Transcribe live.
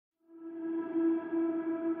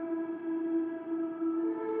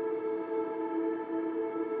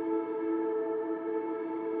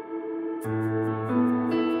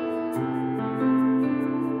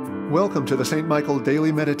Welcome to the St. Michael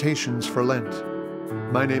Daily Meditations for Lent.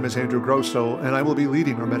 My name is Andrew Grosso, and I will be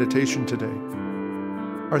leading our meditation today.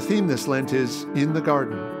 Our theme this Lent is In the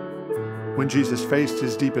Garden. When Jesus faced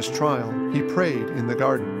his deepest trial, he prayed in the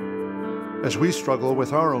garden. As we struggle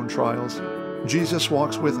with our own trials, Jesus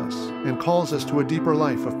walks with us and calls us to a deeper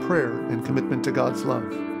life of prayer and commitment to God's love.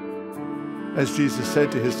 As Jesus said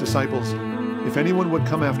to his disciples, "If anyone would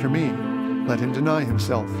come after me, let him deny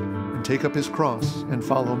himself and take up his cross and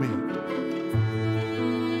follow me."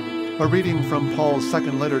 A reading from Paul's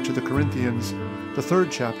second letter to the Corinthians, the 3rd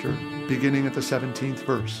chapter, beginning at the 17th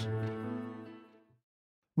verse.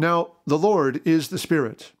 Now, the Lord is the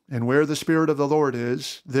Spirit, and where the Spirit of the Lord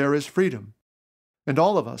is, there is freedom. And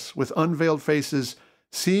all of us, with unveiled faces,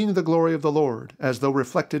 seeing the glory of the Lord, as though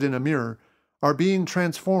reflected in a mirror, are being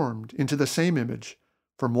transformed into the same image,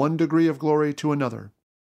 from one degree of glory to another.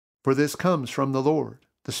 For this comes from the Lord,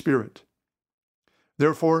 the Spirit.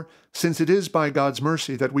 Therefore, since it is by God's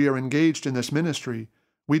mercy that we are engaged in this ministry,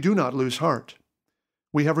 we do not lose heart.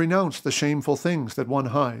 We have renounced the shameful things that one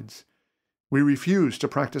hides. We refuse to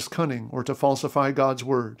practice cunning or to falsify God's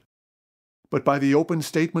word. But by the open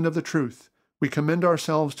statement of the truth, we commend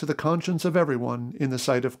ourselves to the conscience of everyone in the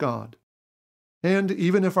sight of God. And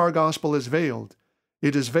even if our gospel is veiled,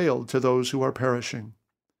 it is veiled to those who are perishing.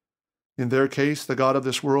 In their case, the God of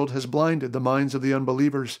this world has blinded the minds of the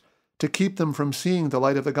unbelievers to keep them from seeing the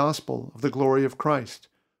light of the gospel of the glory of Christ,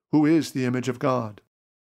 who is the image of God.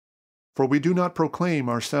 For we do not proclaim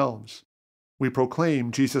ourselves. We proclaim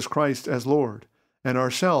Jesus Christ as Lord, and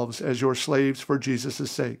ourselves as your slaves for Jesus'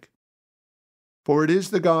 sake. For it is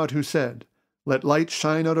the God who said, "Let light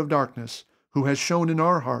shine out of darkness," who has shone in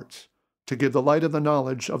our hearts to give the light of the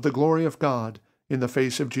knowledge of the glory of God in the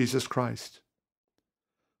face of Jesus Christ.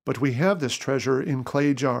 But we have this treasure in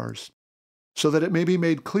clay jars, so that it may be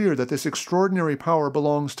made clear that this extraordinary power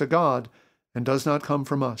belongs to God and does not come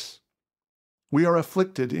from us. We are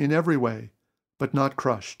afflicted in every way, but not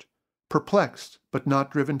crushed, perplexed, but not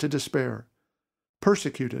driven to despair,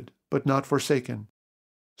 persecuted, but not forsaken,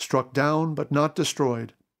 struck down, but not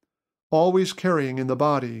destroyed, always carrying in the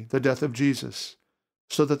body the death of Jesus,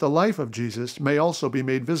 so that the life of Jesus may also be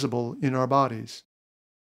made visible in our bodies.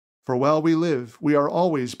 For while we live, we are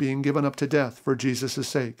always being given up to death for Jesus'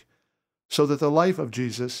 sake, so that the life of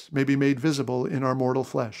Jesus may be made visible in our mortal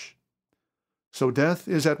flesh. So death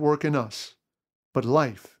is at work in us, but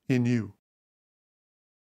life in you.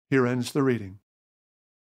 Here ends the reading.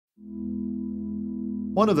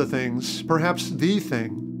 One of the things, perhaps the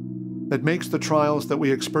thing, that makes the trials that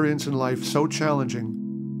we experience in life so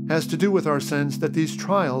challenging has to do with our sense that these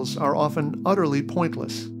trials are often utterly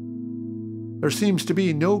pointless. There seems to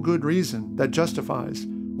be no good reason that justifies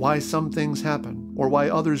why some things happen or why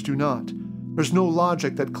others do not. There's no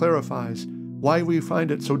logic that clarifies why we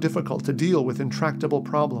find it so difficult to deal with intractable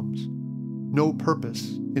problems. No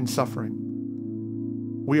purpose in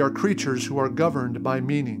suffering. We are creatures who are governed by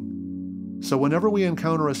meaning. So whenever we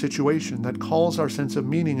encounter a situation that calls our sense of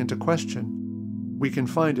meaning into question, we can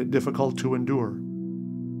find it difficult to endure.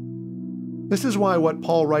 This is why what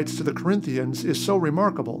Paul writes to the Corinthians is so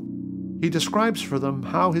remarkable. He describes for them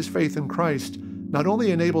how his faith in Christ not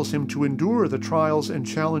only enables him to endure the trials and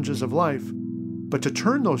challenges of life, but to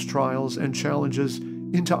turn those trials and challenges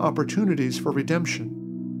into opportunities for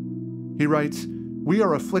redemption. He writes, "We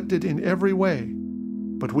are afflicted in every way,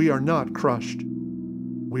 but we are not crushed.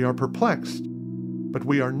 We are perplexed, but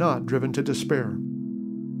we are not driven to despair.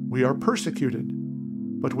 We are persecuted,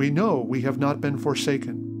 but we know we have not been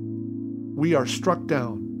forsaken. We are struck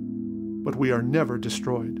down, but we are never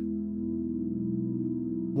destroyed."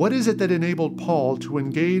 What is it that enabled Paul to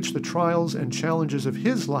engage the trials and challenges of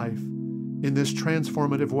his life in this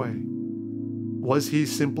transformative way? Was he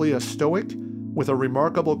simply a Stoic with a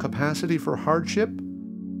remarkable capacity for hardship?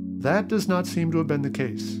 That does not seem to have been the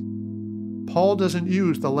case. Paul doesn't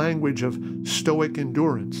use the language of Stoic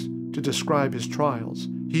endurance to describe his trials.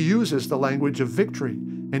 He uses the language of victory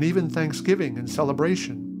and even thanksgiving and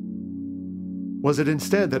celebration. Was it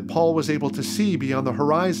instead that Paul was able to see beyond the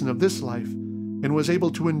horizon of this life and was able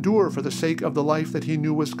to endure for the sake of the life that he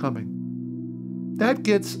knew was coming? That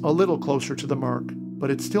gets a little closer to the mark, but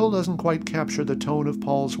it still doesn't quite capture the tone of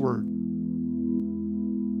Paul's word.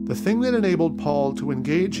 The thing that enabled Paul to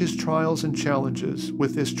engage his trials and challenges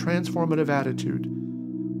with this transformative attitude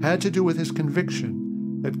had to do with his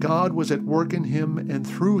conviction that God was at work in him and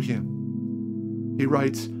through him. He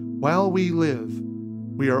writes, "While we live,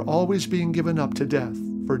 we are always being given up to death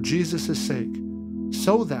for Jesus' sake,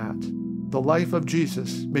 so that the life of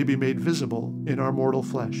Jesus may be made visible in our mortal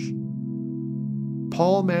flesh."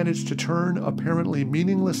 Paul managed to turn apparently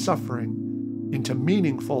meaningless suffering into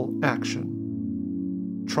meaningful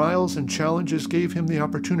action. Trials and challenges gave him the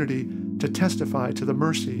opportunity to testify to the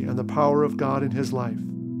mercy and the power of God in his life.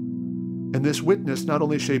 And this witness not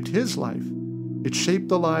only shaped his life, it shaped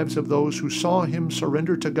the lives of those who saw him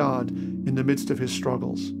surrender to God in the midst of his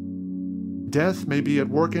struggles. Death may be at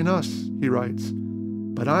work in us, he writes,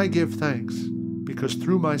 but I give thanks because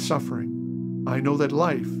through my suffering, I know that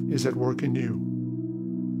life is at work in you.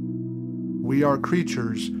 We are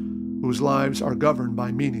creatures whose lives are governed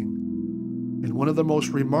by meaning. And one of the most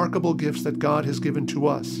remarkable gifts that God has given to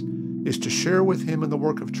us is to share with him in the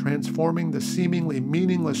work of transforming the seemingly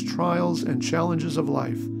meaningless trials and challenges of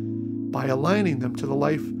life by aligning them to the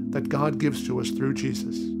life that God gives to us through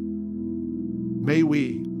Jesus. May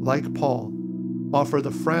we, like Paul, offer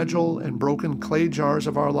the fragile and broken clay jars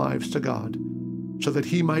of our lives to God, so that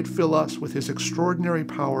he might fill us with his extraordinary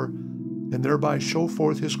power and thereby show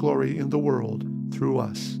forth his glory in the world through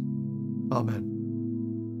us. Amen.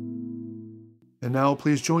 And now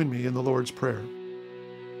please join me in the Lord's Prayer.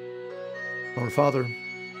 Our Father,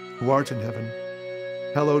 who art in heaven,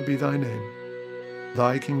 hallowed be thy name.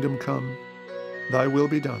 Thy kingdom come, thy will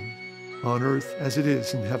be done, on earth as it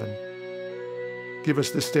is in heaven. Give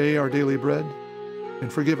us this day our daily bread,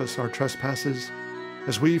 and forgive us our trespasses,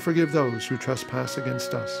 as we forgive those who trespass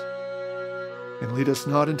against us. And lead us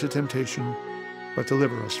not into temptation, but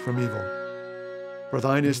deliver us from evil. For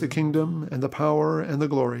thine is the kingdom, and the power, and the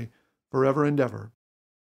glory, forever and ever.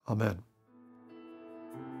 Amen.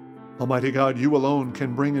 Almighty God, you alone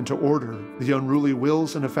can bring into order the unruly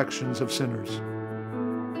wills and affections of sinners.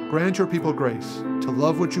 Grant your people grace to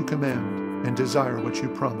love what you command and desire what you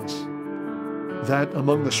promise, that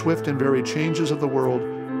among the swift and varied changes of the world,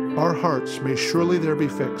 our hearts may surely there be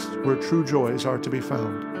fixed where true joys are to be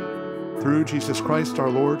found. Through Jesus Christ our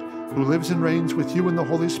Lord, who lives and reigns with you in the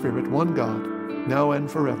Holy Spirit, one God, now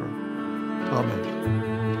and forever. Amen.